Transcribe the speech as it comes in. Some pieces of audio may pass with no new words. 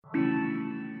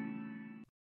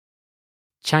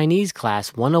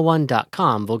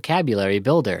ChineseClass101.com Vocabulary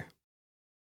Builder.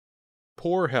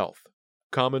 Poor health.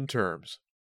 Common terms.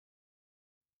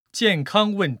 健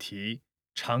康问题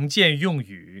常见用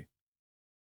语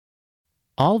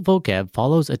All vocab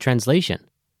follows a translation.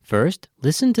 First,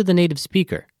 listen to the native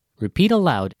speaker. Repeat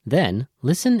aloud, then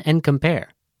listen and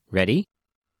compare. Ready?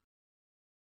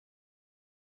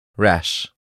 Rash.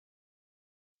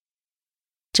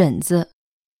 疹子，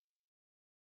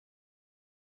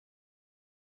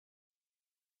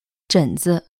疹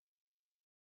子。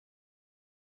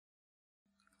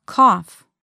cough，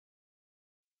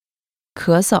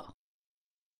 咳嗽，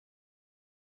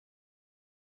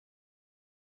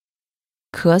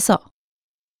咳嗽。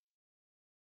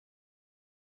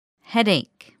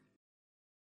headache，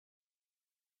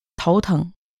 头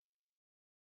疼，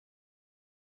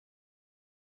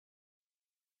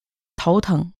头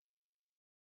疼。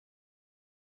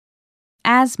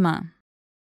asthma，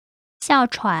 哮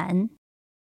喘，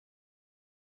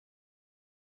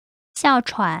哮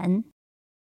喘。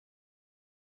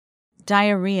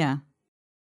diarrhea，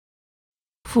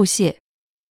 腹泻，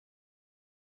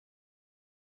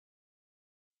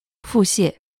腹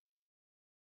泻。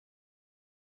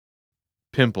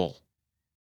Pimple.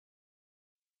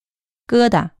 疙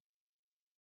瘩，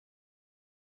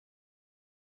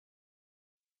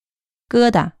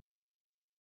疙瘩。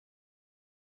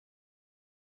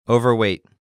Overweight.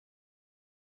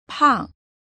 胖，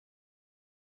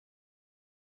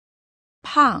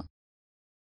胖。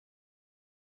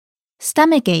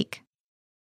Stomachache,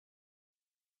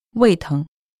 胃疼，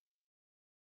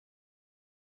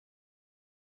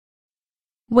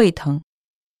胃疼。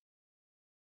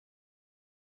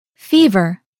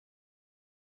fever,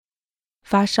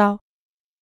 发烧，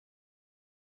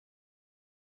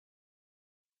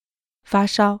发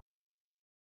烧。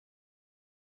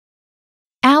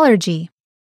allergy,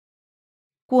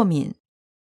 过敏，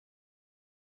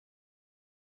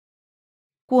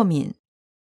过敏。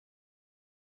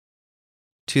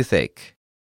Toothache.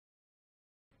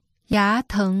 牙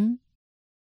疼，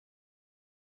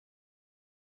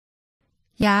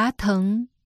牙疼。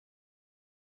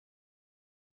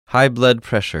High blood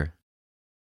pressure.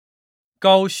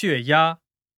 高血压，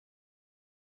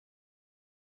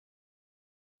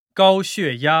高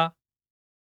血压。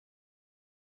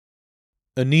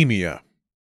 Anemia.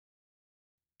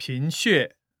 贫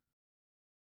血，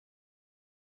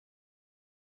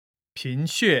贫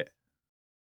血。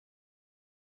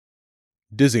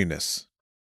Dizziness.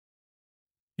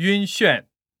 晕眩，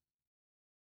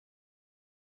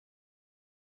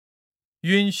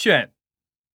晕眩。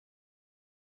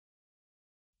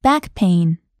 back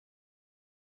pain,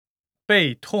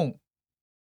 背痛，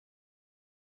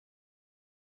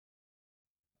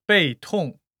背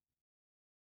痛。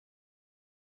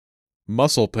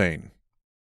 Muscle pain.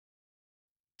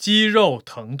 肌肉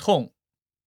疼痛，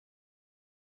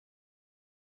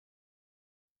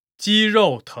肌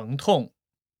肉疼痛。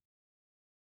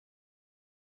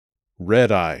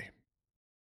 Red eye.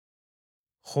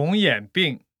 红眼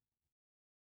病，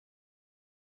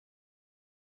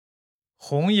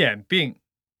红眼病。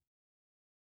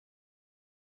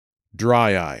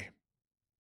 Dry eye.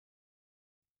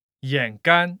 眼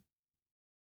干，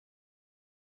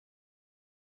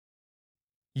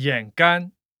眼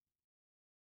干。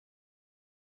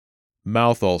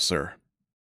 Mouth ulcer.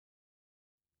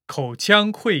 口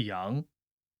腔溃疡，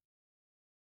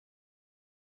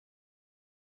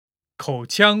口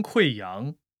腔溃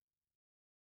疡。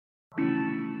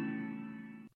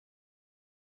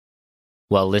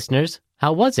 Well, listeners,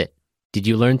 how was it? Did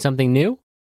you learn something new?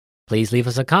 Please leave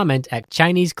us a comment at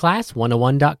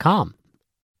ChineseClass101.com.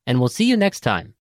 And we'll see you next time.